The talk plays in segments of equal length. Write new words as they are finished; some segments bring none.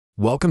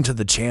Welcome to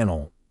the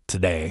channel.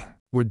 Today,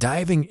 we're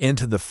diving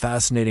into the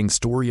fascinating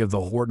story of the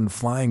Horten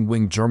flying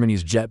wing,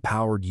 Germany's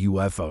jet-powered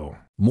UFO.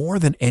 More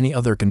than any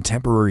other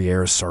contemporary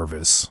air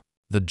service,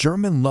 the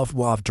German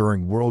Luftwaffe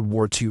during World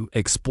War II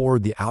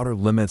explored the outer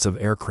limits of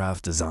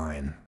aircraft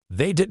design.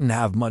 They didn't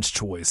have much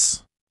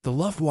choice. The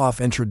Luftwaffe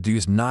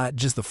introduced not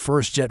just the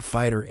first jet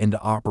fighter into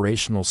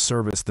operational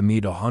service, the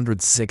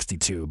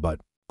Me-162, but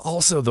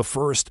also the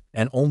first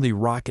and only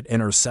rocket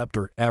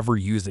interceptor ever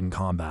used in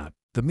combat,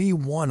 the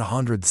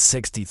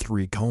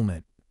Me-163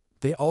 Comet.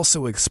 They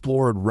also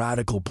explored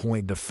radical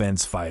point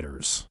defense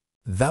fighters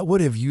that would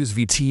have used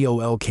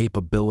VTOL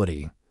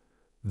capability,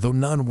 though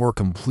none were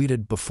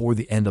completed before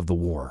the end of the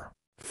war.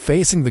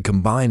 Facing the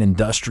combined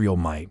industrial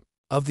might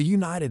of the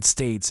United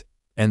States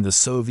and the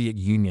Soviet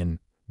Union,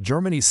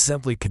 Germany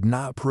simply could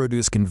not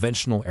produce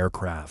conventional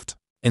aircraft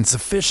in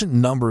sufficient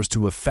numbers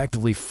to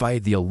effectively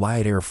fight the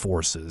Allied air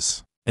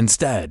forces.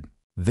 Instead,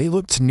 they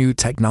looked to new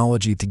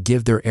technology to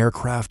give their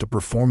aircraft a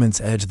performance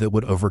edge that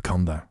would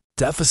overcome the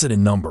deficit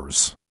in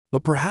numbers.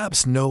 But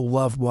perhaps no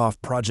Luftwaffe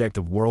project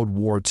of World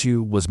War II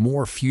was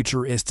more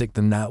futuristic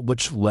than that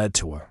which led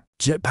to a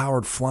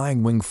jet-powered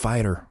flying wing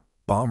fighter,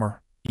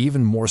 bomber.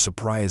 Even more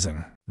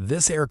surprising,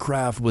 this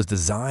aircraft was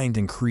designed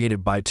and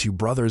created by two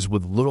brothers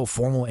with little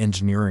formal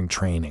engineering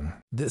training.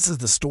 This is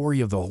the story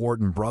of the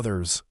Horten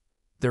brothers,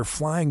 their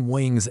flying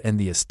wings, and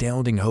the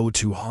astounding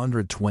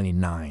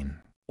Ho-229.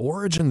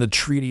 Origin: the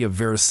Treaty of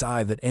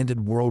Versailles that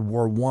ended World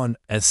War I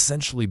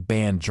essentially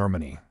banned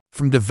Germany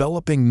from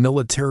developing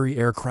military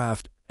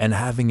aircraft and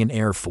having an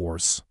air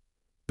force.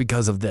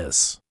 Because of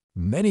this,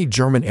 many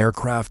German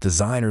aircraft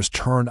designers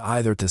turned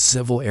either to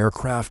civil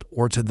aircraft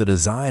or to the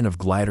design of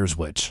gliders,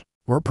 which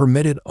were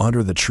permitted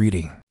under the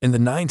treaty. In the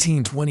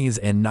 1920s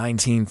and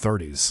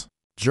 1930s,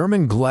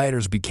 German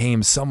gliders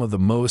became some of the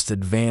most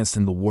advanced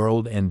in the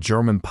world, and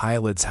German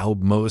pilots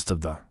held most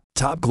of the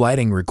top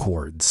gliding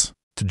records.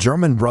 The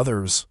German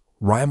brothers,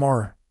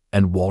 Reimar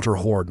and Walter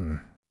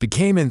Horten,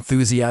 became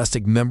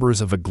enthusiastic members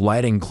of a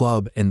gliding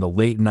club in the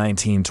late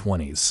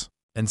 1920s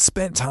and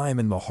spent time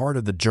in the heart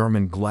of the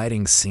German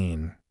gliding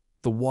scene,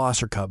 the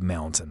Wasserkuppe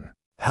Mountain.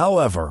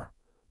 However,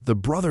 the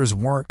brothers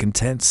weren't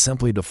content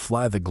simply to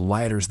fly the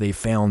gliders they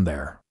found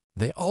there.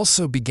 They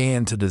also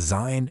began to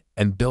design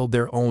and build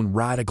their own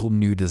radical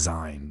new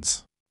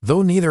designs,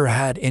 though neither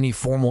had any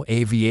formal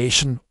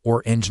aviation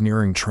or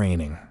engineering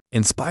training.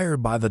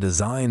 Inspired by the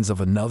designs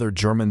of another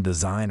German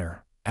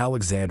designer,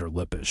 Alexander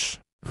Lippisch,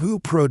 who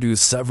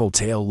produced several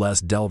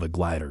tailless Delta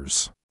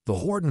gliders, the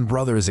Horten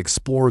brothers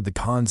explored the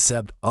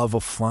concept of a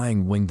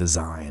flying wing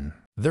design.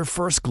 Their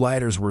first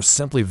gliders were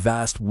simply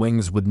vast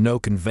wings with no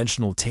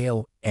conventional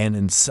tail, and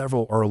in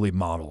several early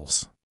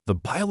models, the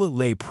pilot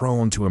lay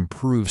prone to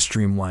improved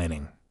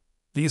streamlining.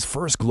 These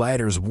first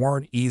gliders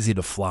weren't easy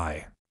to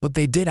fly, but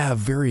they did have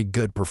very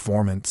good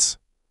performance.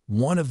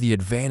 One of the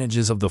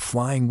advantages of the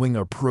flying wing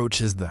approach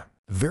is the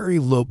very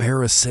low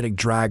parasitic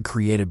drag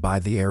created by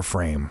the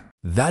airframe.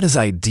 That is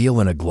ideal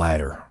in a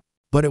glider.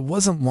 But it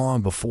wasn't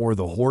long before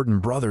the Horten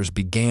brothers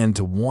began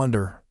to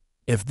wonder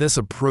if this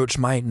approach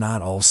might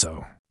not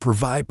also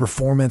provide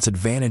performance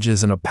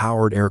advantages in a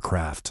powered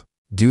aircraft.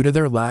 Due to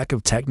their lack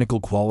of technical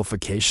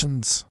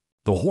qualifications,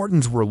 the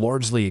Hortens were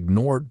largely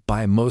ignored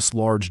by most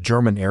large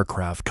German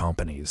aircraft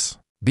companies,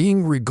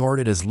 being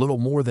regarded as little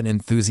more than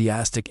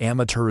enthusiastic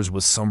amateurs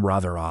with some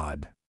rather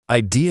odd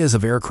ideas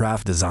of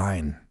aircraft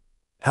design.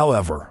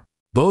 However,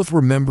 both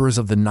were members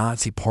of the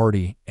Nazi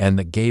Party, and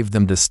that gave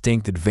them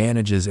distinct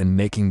advantages in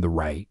making the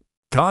right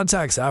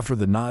contacts after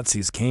the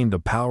Nazis came to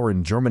power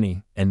in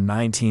Germany in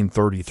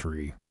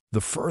 1933.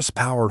 The first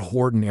powered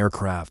Horten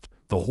aircraft,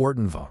 the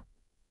Horten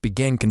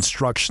began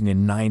construction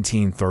in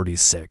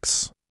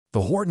 1936.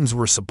 The Hortens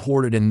were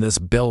supported in this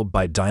build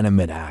by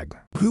Dynamit AG,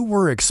 who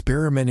were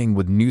experimenting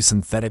with new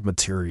synthetic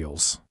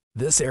materials.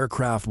 This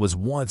aircraft was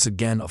once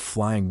again a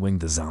flying wing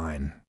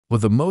design,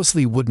 with a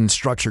mostly wooden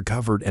structure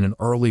covered in an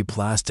early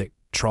plastic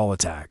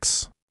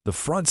Trolatax. The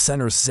front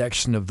center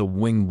section of the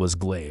wing was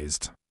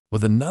glazed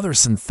with another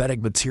synthetic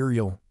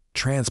material,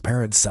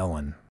 transparent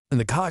selin. In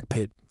the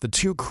cockpit, the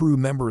two crew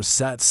members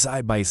sat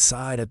side by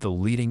side at the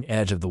leading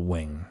edge of the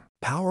wing.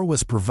 Power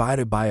was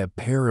provided by a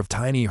pair of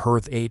tiny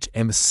Hertz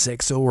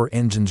HM60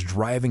 engines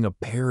driving a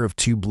pair of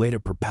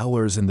two-bladed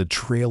propellers in the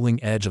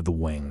trailing edge of the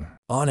wing.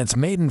 On its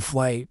maiden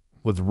flight,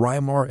 with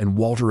Reimar and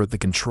Walter at the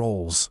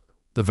controls,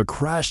 the V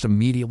crashed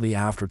immediately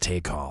after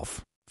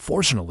takeoff.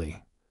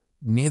 Fortunately,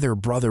 neither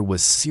brother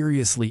was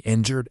seriously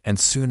injured, and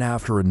soon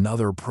after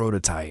another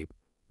prototype,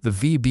 the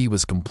VB,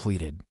 was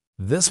completed.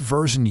 This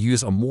version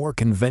used a more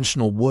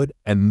conventional wood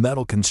and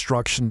metal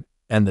construction,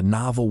 and the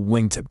novel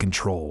wingtip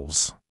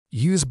controls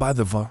used by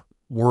the V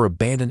were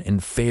abandoned in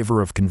favor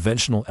of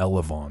conventional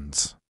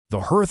elevons.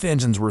 The Hertz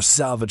engines were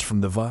salvaged from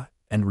the V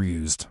and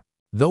reused,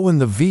 though in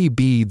the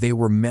VB they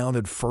were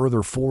mounted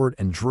further forward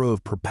and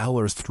drove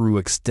propellers through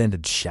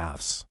extended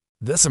shafts.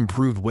 This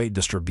improved weight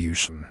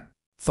distribution,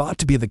 thought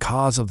to be the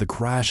cause of the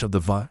crash of the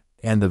V,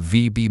 and the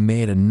VB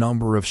made a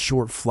number of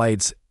short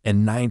flights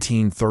in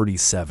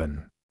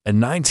 1937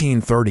 and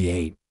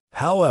 1938.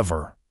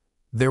 However,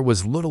 there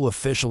was little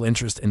official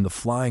interest in the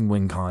flying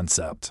wing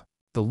concept.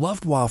 The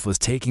Luftwaffe was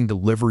taking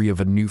delivery of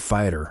a new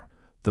fighter,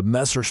 the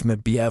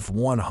Messerschmitt Bf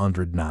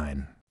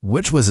 109,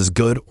 which was as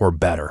good or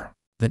better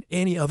than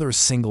any other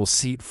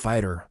single-seat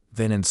fighter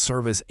then in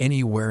service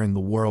anywhere in the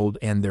world,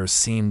 and there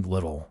seemed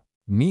little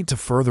need to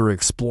further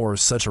explore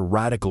such a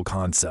radical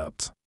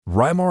concept.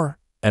 Reimar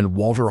and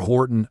Walter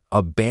Horten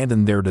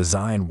abandoned their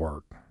design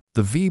work.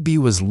 The VB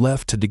was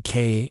left to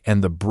decay,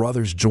 and the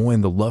brothers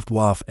joined the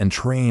Luftwaffe and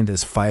trained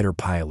as fighter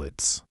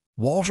pilots.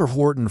 Walter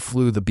Horten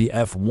flew the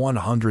Bf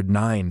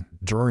 109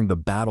 during the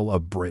Battle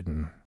of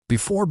Britain,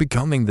 before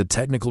becoming the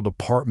technical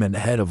department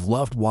head of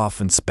Luftwaffe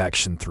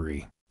Inspection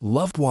 3,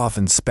 Luftwaffe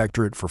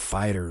Inspectorate for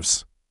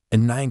Fighters.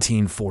 In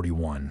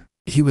 1941,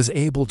 he was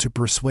able to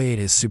persuade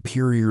his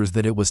superiors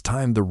that it was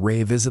time to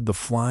revisit the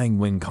flying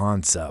wing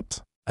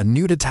concept. A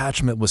new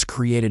detachment was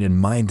created in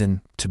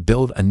Minden to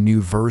build a new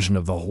version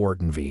of the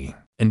Horten V.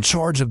 In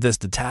charge of this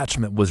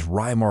detachment was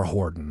Reimar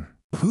Horten,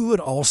 who had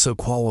also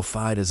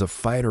qualified as a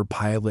fighter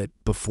pilot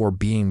before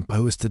being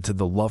posted to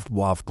the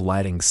Luftwaffe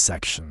gliding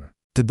section.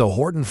 Did the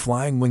Horten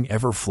flying wing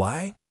ever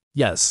fly?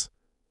 Yes,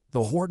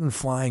 the Horten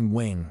flying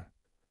wing,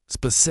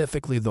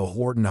 specifically the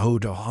Horten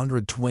HOTA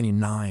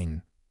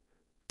 129,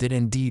 did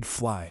indeed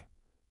fly,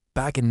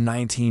 back in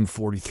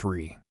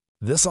 1943.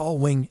 This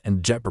all-wing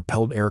and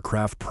jet-propelled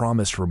aircraft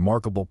promised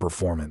remarkable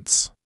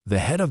performance. The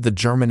head of the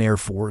German Air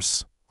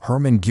Force,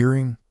 Hermann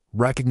Göring,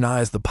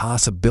 recognized the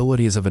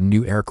possibilities of a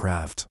new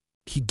aircraft.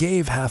 He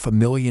gave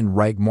 500,000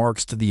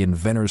 Reichsmarks to the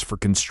inventors for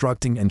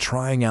constructing and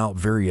trying out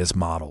various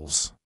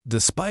models.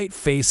 Despite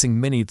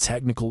facing many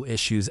technical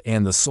issues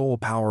and the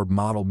solar-powered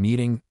model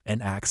meeting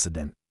an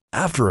accident,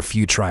 after a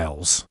few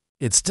trials,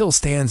 it still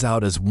stands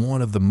out as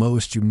one of the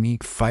most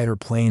unique fighter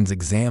planes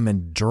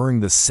examined during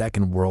the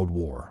Second World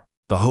War.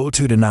 The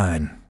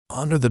HO-29,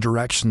 under the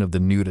direction of the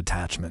new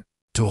detachment,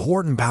 two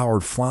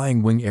Horten-powered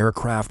flying wing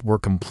aircraft were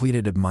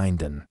completed at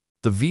Minden.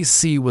 The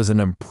VC was an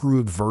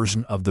improved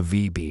version of the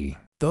VB,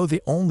 though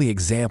the only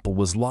example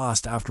was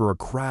lost after a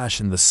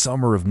crash in the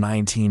summer of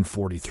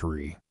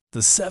 1943.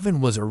 The 7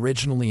 was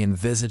originally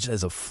envisaged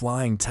as a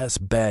flying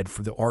test bed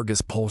for the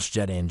Argus Pulse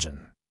jet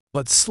engine,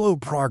 but slow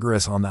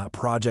progress on that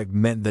project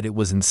meant that it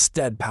was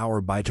instead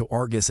powered by two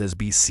Argus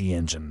SBC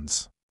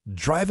engines,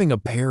 driving a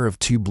pair of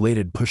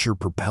two-bladed pusher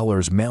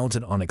propellers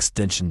mounted on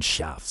extension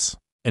shafts.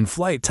 In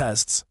flight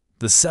tests,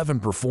 the 7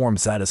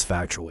 performed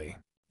satisfactorily,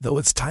 though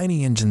its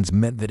tiny engines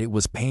meant that it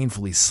was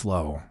painfully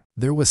slow.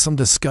 There was some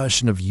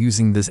discussion of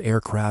using this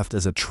aircraft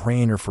as a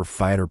trainer for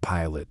fighter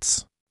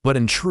pilots, but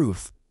in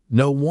truth,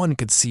 no one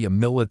could see a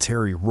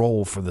military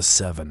role for the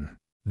 7.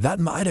 That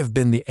might have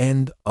been the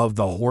end of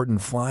the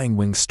Horten flying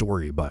wing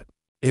story, but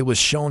it was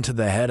shown to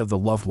the head of the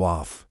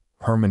Luftwaffe,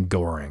 Hermann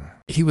Göring.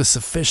 He was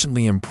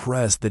sufficiently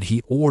impressed that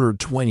he ordered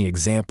 20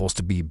 examples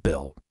to be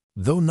built,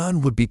 though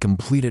none would be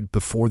completed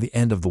before the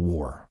end of the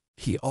war.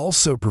 He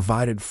also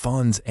provided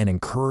funds and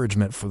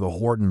encouragement for the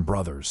Horten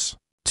brothers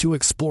to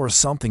explore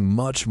something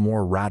much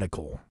more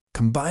radical,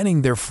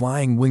 combining their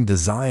flying wing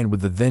design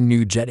with the then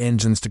new jet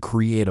engines to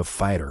create a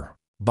fighter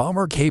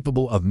bomber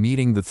capable of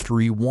meeting the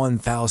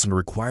 3-1000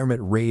 requirement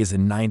raised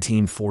in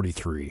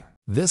 1943.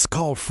 This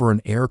called for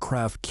an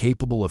aircraft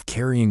capable of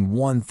carrying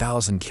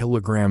 1,000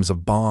 kilograms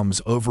of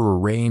bombs over a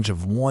range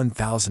of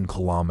 1,000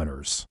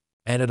 kilometers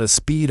and at a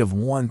speed of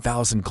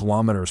 1,000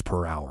 kilometers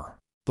per hour.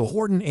 The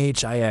Horten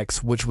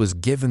HIX, which was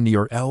given the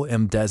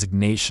LM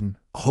designation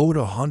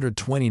HOTA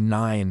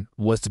 129,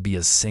 was to be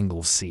a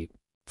single-seat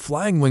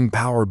flying wing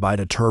powered by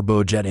the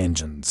turbojet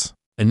engines.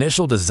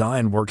 Initial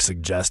design work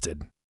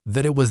suggested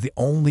that it was the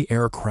only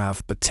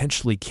aircraft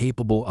potentially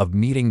capable of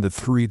meeting the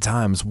 3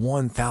 ×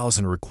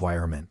 1,000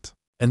 requirement,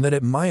 and that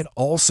it might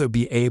also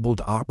be able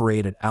to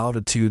operate at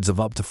altitudes of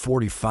up to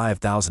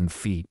 45,000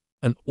 feet.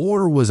 An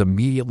order was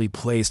immediately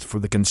placed for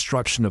the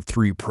construction of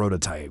 3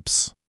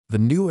 prototypes. The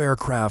new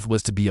aircraft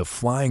was to be a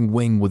flying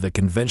wing with a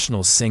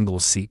conventional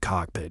single-seat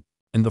cockpit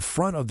in the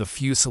front of the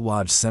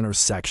fuselage center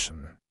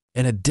section.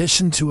 In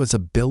addition to its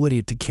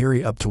ability to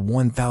carry up to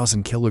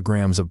 1,000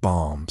 kilograms of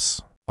bombs,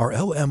 our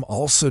LM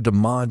also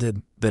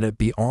demanded that it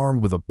be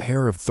armed with a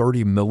pair of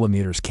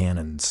 30mm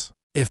cannons.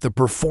 If the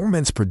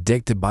performance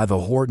predicted by the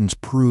Hortens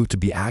proved to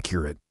be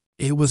accurate,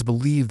 it was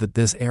believed that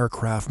this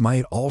aircraft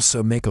might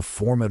also make a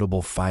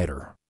formidable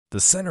fighter. The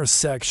center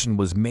section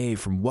was made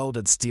from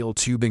welded steel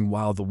tubing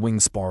while the wing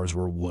spars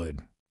were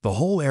wood. The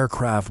whole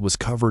aircraft was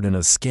covered in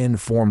a skin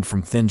formed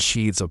from thin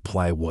sheets of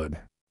plywood.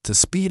 To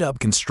speed up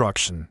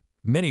construction,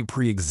 many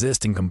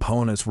pre-existing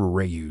components were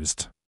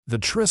reused. The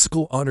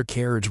tricycle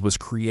undercarriage was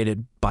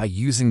created by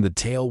using the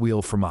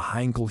tailwheel from a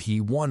Heinkel He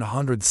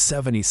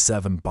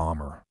 177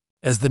 bomber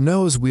as the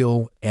nose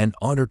wheel and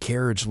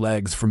undercarriage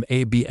legs from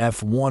a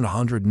Bf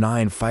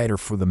 109 fighter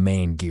for the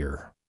main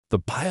gear. The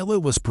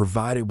pilot was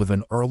provided with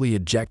an early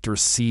ejector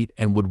seat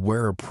and would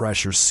wear a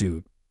pressure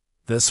suit.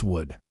 This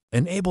would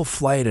enable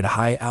flight at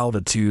high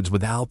altitudes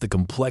without the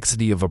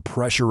complexity of a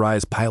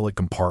pressurized pilot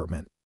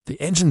compartment.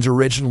 The engines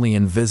originally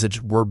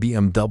envisaged were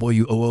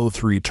BMW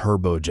 003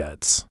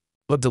 turbojets,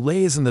 But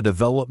delays in the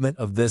development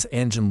of this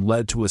engine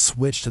led to a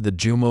switch to the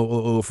Jumo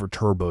 00 for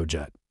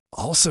turbojet,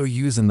 also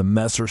used in the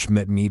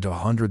Messerschmitt Me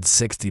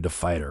 260 to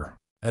fighter,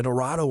 a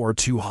Dorado or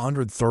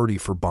 230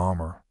 for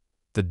bomber.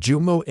 The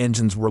Jumo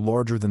engines were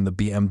larger than the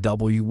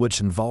BMW, which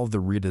involved the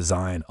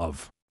redesign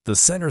of the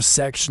center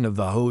section of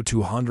the Ho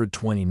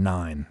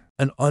 229.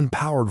 An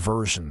unpowered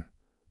version,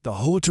 the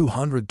Ho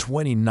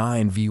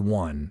 229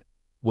 V1,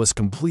 was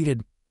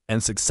completed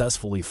and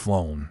successfully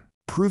flown,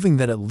 proving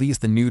that at least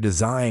the new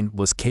design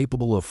was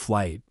capable of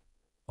flight.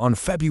 On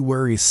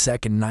February 2,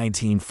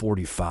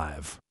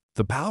 1945,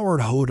 the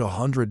powered Ho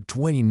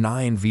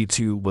 229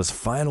 V2 was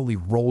finally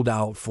rolled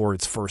out for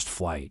its first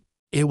flight.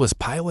 It was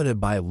piloted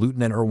by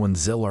Lieutenant Erwin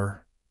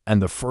Ziller, and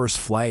the first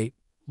flight,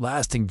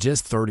 lasting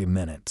just 30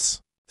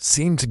 minutes,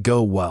 seemed to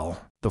go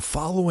well. The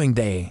following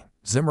day,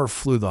 Zimmer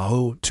flew the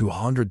Ho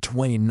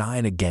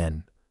 229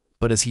 again,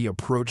 but as he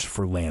approached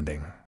for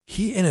landing,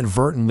 he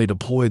inadvertently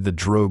deployed the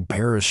drogue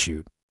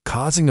parachute,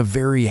 causing a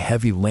very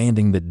heavy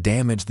landing that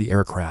damaged the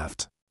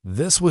aircraft.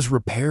 This was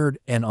repaired,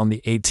 and on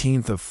the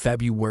 18th of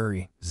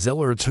February,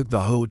 Ziller took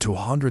the Ho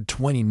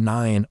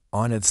 229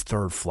 on its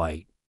third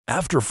flight.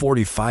 After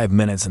 45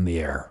 minutes in the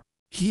air,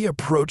 he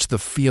approached the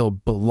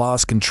field but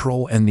lost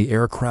control and the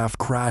aircraft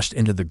crashed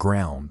into the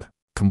ground,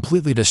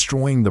 completely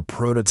destroying the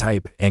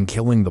prototype and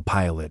killing the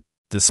pilot.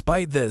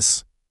 Despite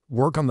this,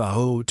 work on the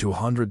Ho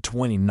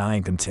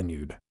 229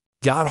 continued.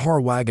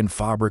 Gotthard Wagon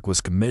Fabrik was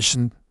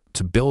commissioned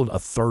to build a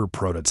third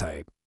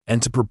prototype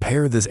and to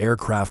prepare this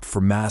aircraft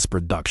for mass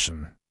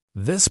production.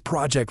 This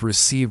project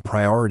received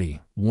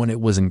priority when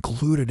it was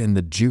included in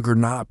the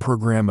Juggernaut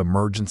Program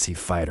Emergency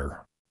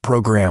Fighter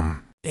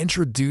Program,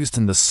 introduced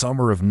in the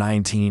summer of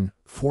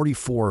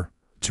 1944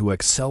 to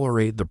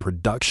accelerate the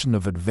production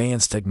of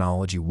advanced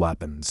technology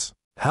weapons.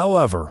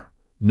 However,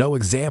 no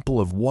example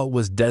of what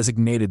was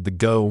designated the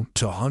Go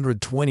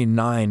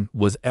 229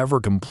 was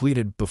ever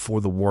completed before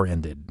the war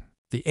ended.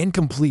 The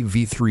incomplete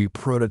V3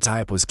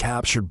 prototype was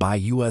captured by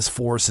U.S.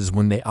 forces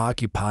when they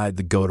occupied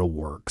the Gotha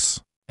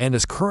Works, and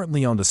is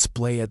currently on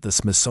display at the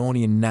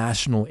Smithsonian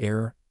National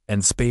Air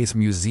and Space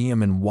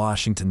Museum in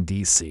Washington,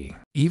 D.C.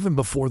 Even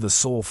before the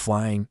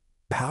sole-flying,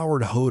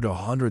 powered Ho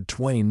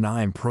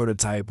 229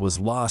 prototype was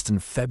lost in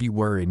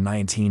February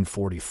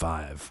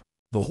 1945.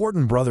 The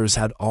Horten brothers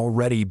had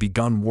already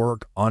begun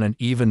work on an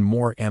even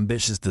more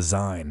ambitious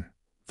design,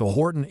 the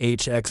Horten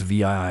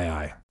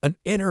HX-VII, an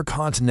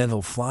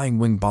intercontinental flying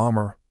wing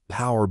bomber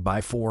powered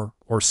by 4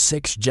 or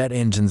 6 jet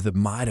engines that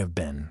might have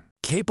been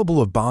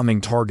capable of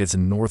bombing targets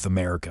in North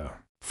America.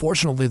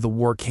 Fortunately, the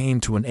war came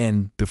to an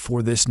end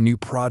before this new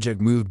project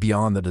moved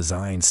beyond the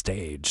design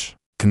stage.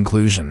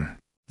 Conclusion: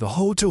 the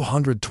Ho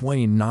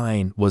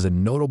 229 was a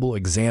notable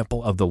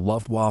example of the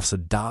Luftwaffe's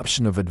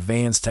adoption of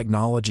advanced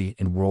technology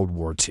in World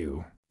War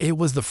II. It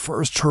was the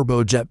first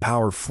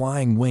turbojet-powered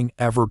flying wing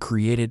ever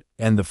created,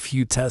 and the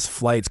few test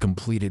flights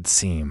completed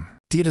seem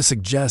to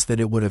suggest that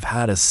it would have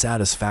had a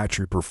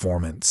satisfactory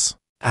performance.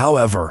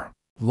 However,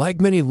 like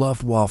many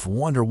Luftwaffe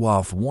wonder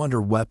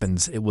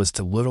weapons, it was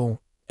too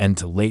little and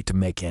too late to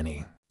make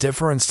any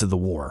difference to the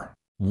war.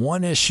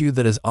 One issue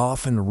that is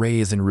often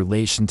raised in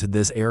relation to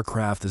this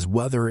aircraft is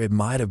whether it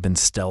might have been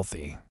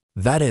stealthy.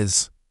 That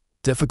is,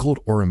 difficult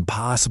or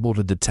impossible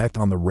to detect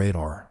on the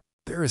radar.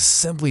 There is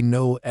simply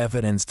no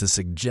evidence to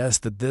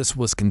suggest that this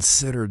was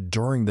considered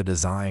during the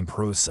design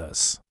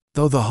process,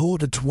 though the Ho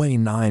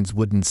 229's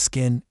wooden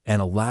skin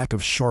and a lack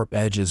of sharp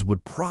edges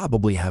would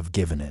probably have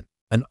given it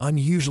an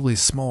unusually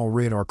small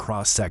radar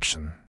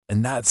cross-section.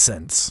 In that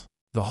sense,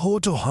 the Ho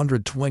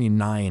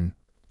 229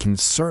 can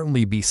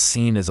certainly be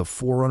seen as a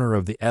forerunner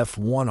of the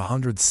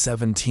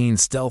F-117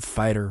 stealth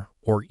fighter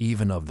or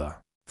even of the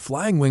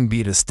Flying Wing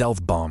Beta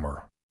stealth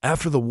bomber.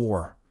 After the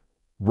war,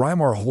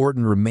 Reimar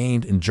Horten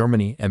remained in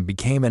Germany and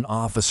became an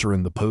officer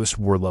in the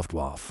post-war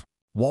Luftwaffe.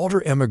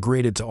 Walter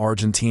emigrated to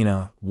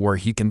Argentina, where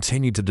he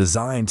continued to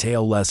design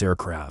tailless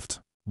aircraft.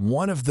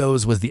 One of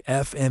those was the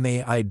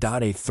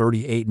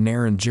FMAI.A38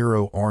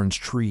 Naranjiro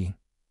Orange Tree,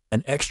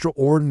 an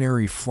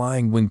extraordinary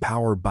flying wing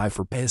powered by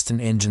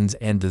 4-piston engines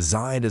and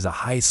designed as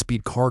a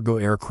high-speed cargo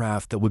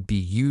aircraft that would be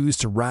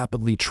used to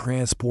rapidly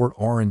transport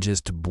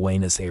oranges to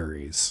Buenos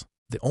Aires.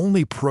 The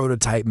only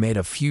prototype made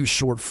a few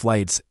short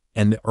flights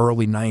in the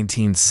early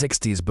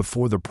 1960s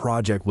before the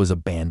project was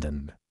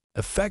abandoned,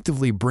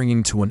 effectively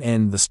bringing to an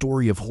end the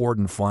story of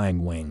Horten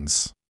flying wings.